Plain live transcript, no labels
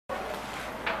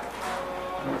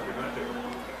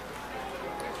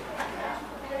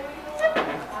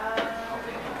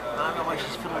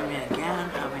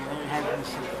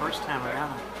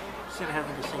instead of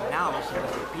having to say now, instead of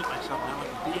repeat myself, I don't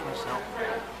like beating myself.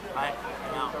 Right?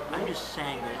 I'm just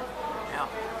saying that,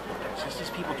 since these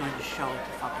people doing the show like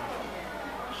to fucking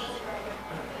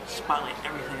spotlight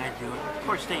everything I do, and of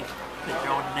course they put their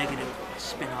own negative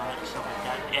spin on it and stuff like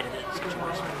that, and edit it in such a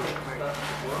way it's very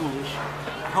foolish.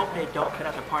 I hope they don't cut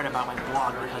out the part about my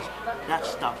blog, because that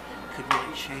stuff could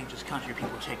really change this country.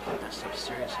 People take that stuff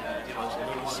seriously. Because you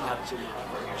see how the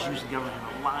Jews and government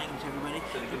are lying to everybody.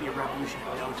 It'd be a revolution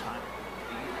in no time.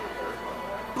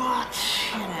 But,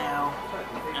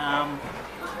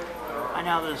 I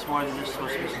know there's more than this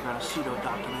supposed to be some kind of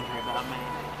pseudo-documentary about me.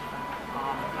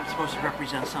 I'm supposed to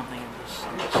represent something in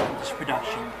this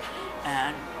production,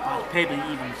 and maybe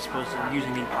even supposed to be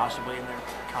using me possibly in their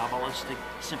Kabbalistic,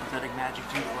 sympathetic magic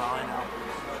too, for all I know.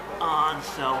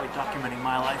 So documenting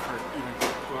my life or even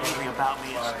anything about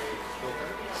me is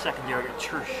secondary or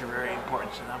tertiary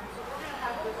importance to them.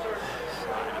 So,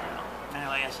 I don't know.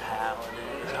 Anyway, it's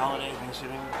holidays,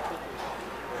 Thanksgiving.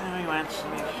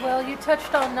 Well, you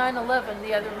touched on 9/11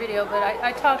 the other video, but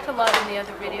I talked a lot in the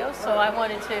other video, so I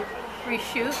wanted to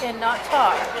reshoot and not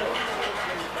talk.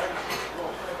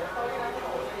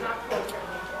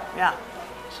 Yeah.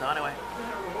 So anyway.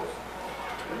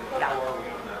 Yeah.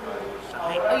 So,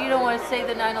 hey. Oh, you don't want to say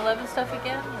the 9/11 stuff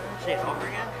again? Say it over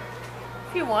again?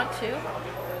 If you want to.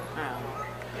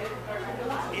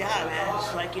 Yeah, man,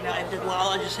 it's like,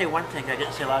 I'll just say one thing I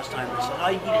didn't say last time. It's like,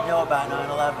 all you need to know about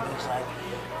 9/11 is like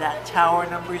that tower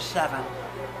number 7.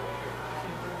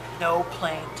 No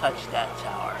plane touched that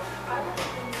tower.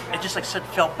 It just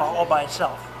fell all by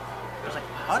itself. I was like,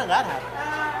 how did that happen?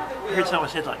 I heard someone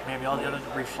say like maybe all the other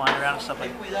debris flying around and stuff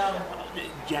like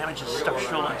damage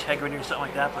structural integrity or something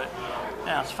like that. But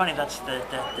yeah, it's funny. That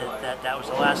was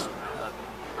the last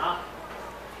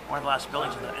one of the last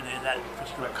buildings in that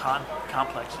particular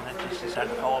complex, and it just decided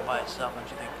to fall by itself. Don't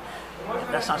you think?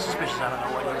 If that's not suspicious, I don't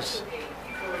know what is.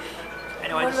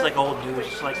 Anyway, it's like old news.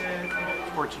 It's like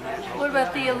 14 years old. What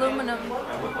about the aluminum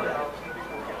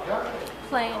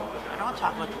plane? I don't want to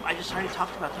talk about. I just already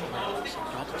talked about the plane. So do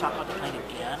I have to talk about the plane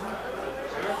again?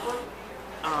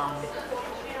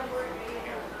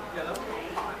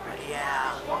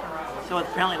 Yeah. So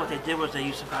apparently, what they did was they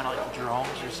used some kind of like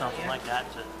drones or something like that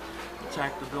to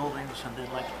attack the buildings, and then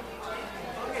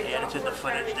they edited the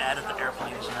footage, they added the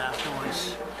airplanes and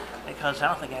afterwards, because I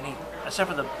don't think any, except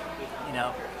for the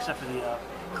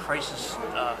crisis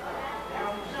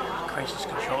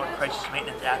control or crisis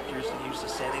maintenance actors that used to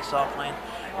say they saw a plane.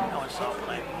 No one saw a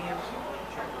plane in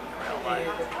real life.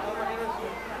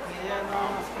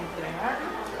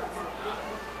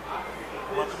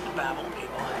 Welcome to Babel,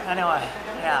 people. Anyway,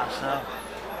 yeah, so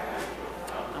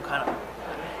I'm kind of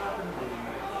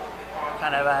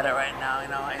at it right now, I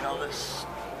ate all this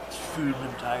food and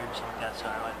I'm tired, so that's how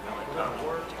I feel like talking.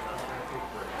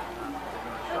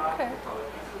 Okay.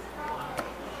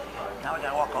 Now we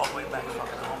gotta walk all the way back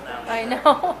fucking home now. I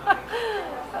know.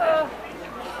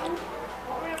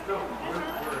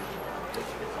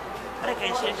 Okay,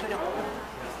 see you next video.